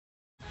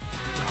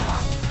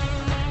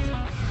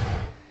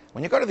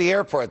When you go to the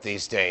airport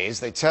these days,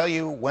 they tell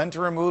you when to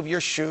remove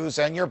your shoes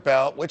and your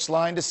belt, which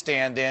line to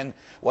stand in,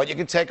 what you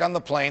can take on the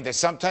plane. They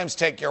sometimes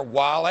take your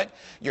wallet,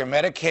 your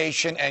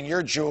medication, and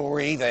your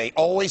jewelry. They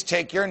always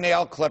take your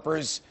nail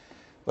clippers.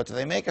 But do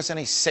they make us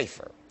any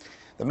safer?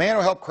 The man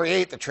who helped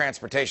create the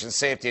Transportation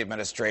Safety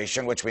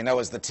Administration, which we know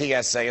as the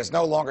TSA, is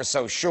no longer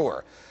so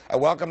sure. I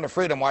welcome to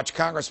Freedom Watch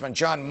Congressman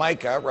John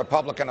Mica,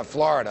 Republican of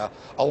Florida,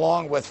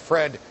 along with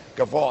Fred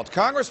Gevalt.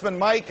 Congressman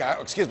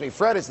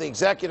Fred is the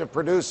executive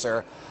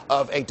producer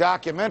of a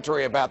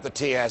documentary about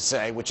the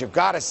TSA, which you've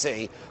got to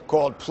see,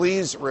 called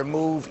Please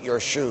Remove Your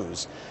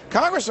Shoes.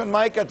 Congressman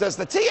Mica, does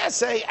the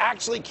TSA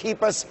actually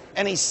keep us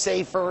any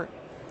safer?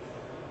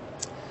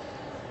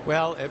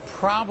 Well, it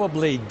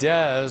probably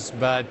does,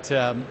 but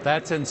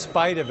that's in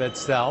spite of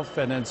itself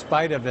and in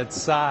spite of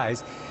its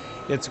size.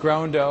 It's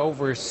grown to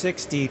over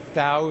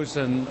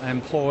 60,000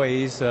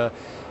 employees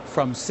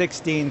from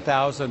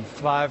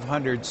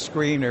 16,500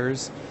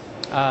 screeners,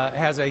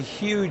 has a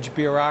huge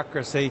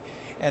bureaucracy,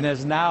 and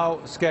is now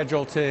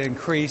scheduled to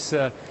increase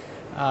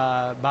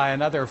by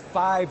another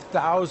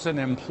 5,000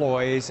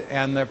 employees,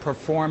 and the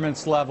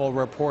performance level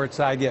reports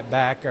I get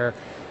back are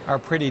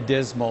pretty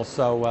dismal,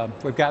 so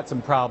we've got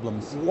some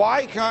problems.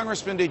 Why,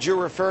 Congressman, did you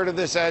refer to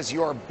this as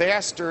your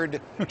bastard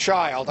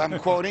child? I'm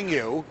quoting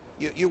you.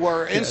 You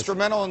were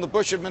instrumental in the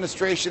Bush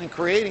administration in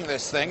creating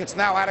this thing. It's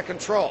now out of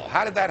control.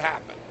 How did that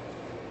happen?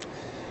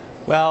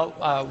 Well,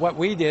 what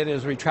we did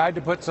is we tried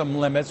to put some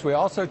limits. We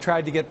also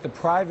tried to get the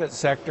private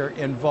sector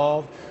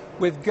involved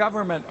with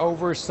government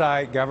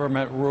oversight,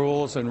 government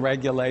rules and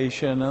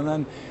regulation, and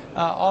then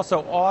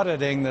also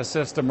auditing the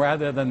system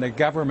rather than the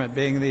government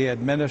being the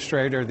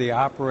administrator, the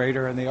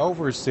operator, and the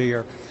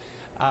overseer.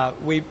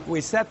 We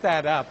set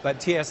that up,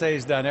 but TSA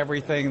has done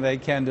everything they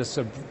can to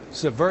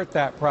subvert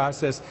that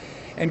process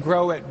and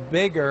grow it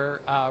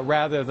bigger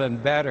rather than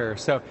better.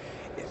 So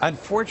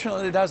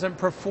unfortunately, it doesn't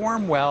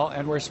perform well,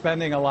 and we're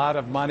spending a lot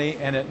of money,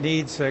 and it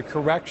needs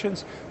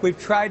corrections. We've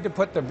tried to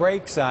put the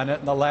brakes on it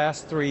in the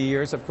last 3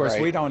 years. Of course,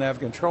 we don't have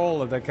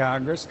control of the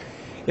Congress.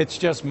 It's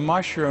just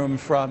mushroomed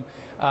from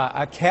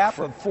a cap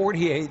of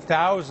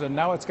 48,000.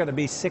 Now it's going to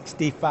be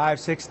 65,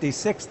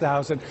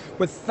 66,000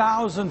 with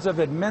thousands of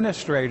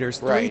administrators,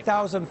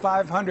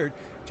 3,500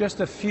 just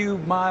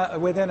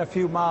within a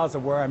few miles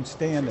of where I'm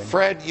standing.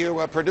 Fred,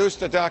 you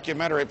produced a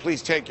documentary,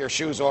 Please Take Your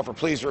Shoes Off, or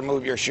Please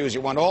Remove Your Shoes.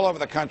 You went all over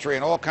the country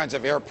and all kinds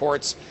of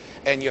airports,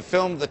 and you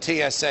filmed the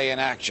TSA in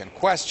action.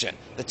 Question: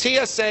 the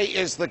TSA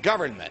is the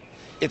government.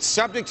 It's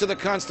subject to the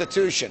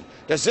Constitution.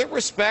 Does it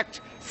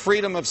respect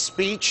freedom of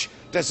speech?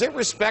 Does it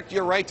respect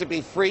your right to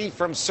be free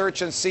from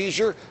search and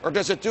seizure? Or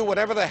does it do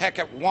whatever the heck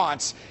it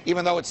wants,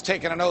 even though it's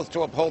taken an oath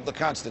to uphold the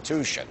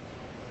Constitution?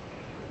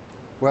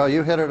 Well,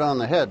 you hit it on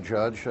the head,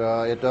 Judge.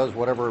 It does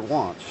whatever it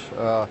wants.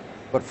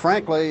 But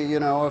frankly,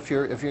 you know, if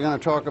you're going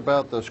to talk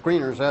about the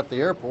screeners at the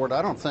airport,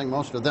 I don't think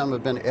most of them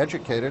have been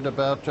educated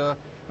about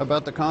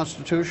the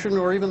Constitution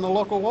or even the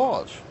local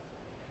laws.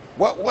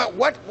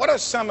 What are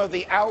some of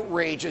the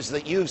outrages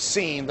that you've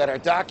seen that are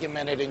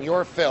documented in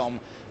your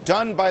film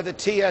done by the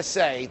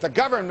TSA, the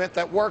government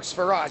that works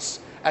for us,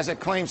 as it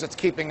claims it's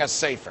keeping us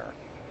safer?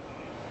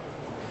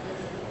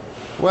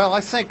 Well,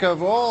 I think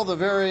of all the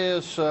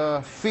various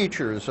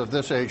features of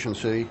this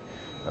agency,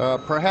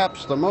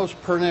 perhaps the most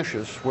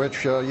pernicious,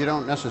 which you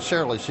don't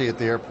necessarily see at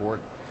the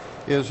airport,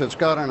 is it's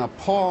got an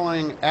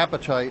appalling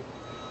appetite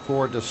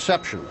for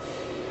deception.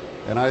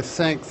 And I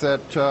think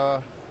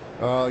that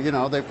you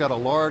know, they've got a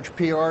large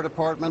PR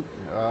department,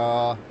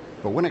 but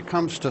when it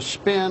comes to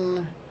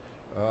spin,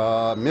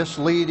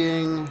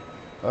 misleading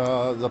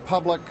the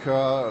public,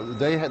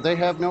 they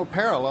have no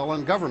parallel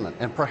in government.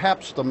 And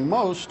perhaps the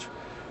most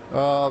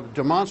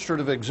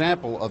demonstrative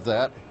example of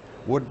that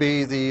would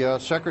be the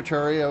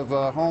Secretary of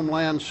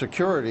Homeland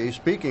Security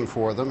speaking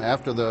for them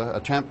after the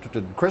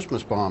attempted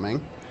Christmas bombing,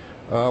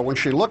 when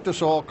she looked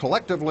us all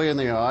collectively in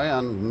the eye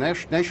on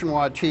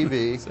nationwide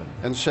TV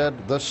and said,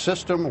 "The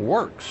system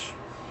works."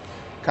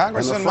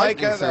 Congressman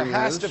Mica, there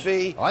has to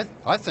be...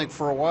 I think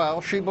for a while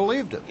she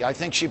believed it. Yeah, I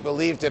think she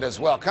believed it as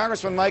well.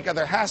 Congressman Mica,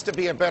 there has to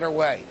be a better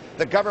way.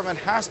 The government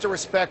has to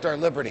respect our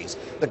liberties.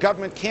 The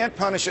government can't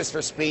punish us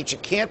for speech.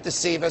 It can't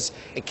deceive us.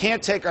 It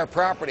can't take our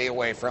property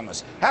away from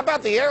us. How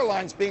about the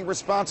airlines being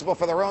responsible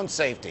for their own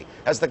safety?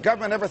 Has the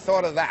government ever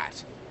thought of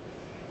that?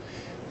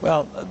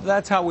 Well,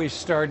 that's how we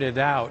started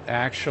out,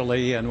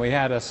 actually, and we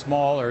had a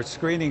smaller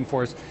screening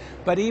force.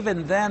 But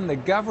even then, the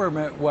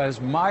government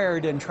was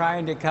mired in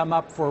trying to come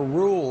up for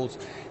rules.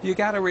 You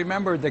got to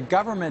remember, the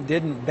government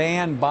didn't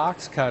ban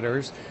box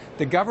cutters.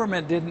 The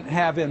government didn't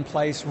have in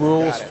place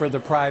rules for the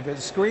private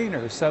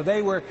screeners. So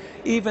they were,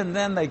 even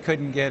then, they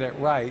couldn't get it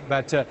right.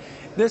 But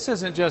this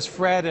isn't just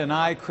Fred and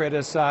I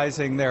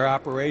criticizing their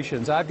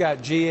operations. I've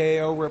got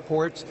GAO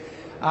reports.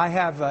 I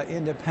have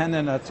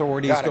independent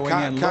authorities going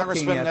in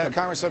looking at them.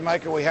 Congressman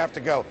Mica, we have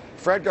to go.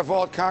 Fred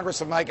Gevalt,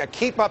 Congressman Mica,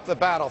 keep up the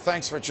battle.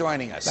 Thanks for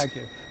joining us. Thank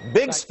you.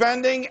 Big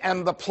spending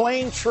and the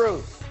plain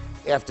truth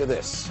after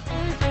this.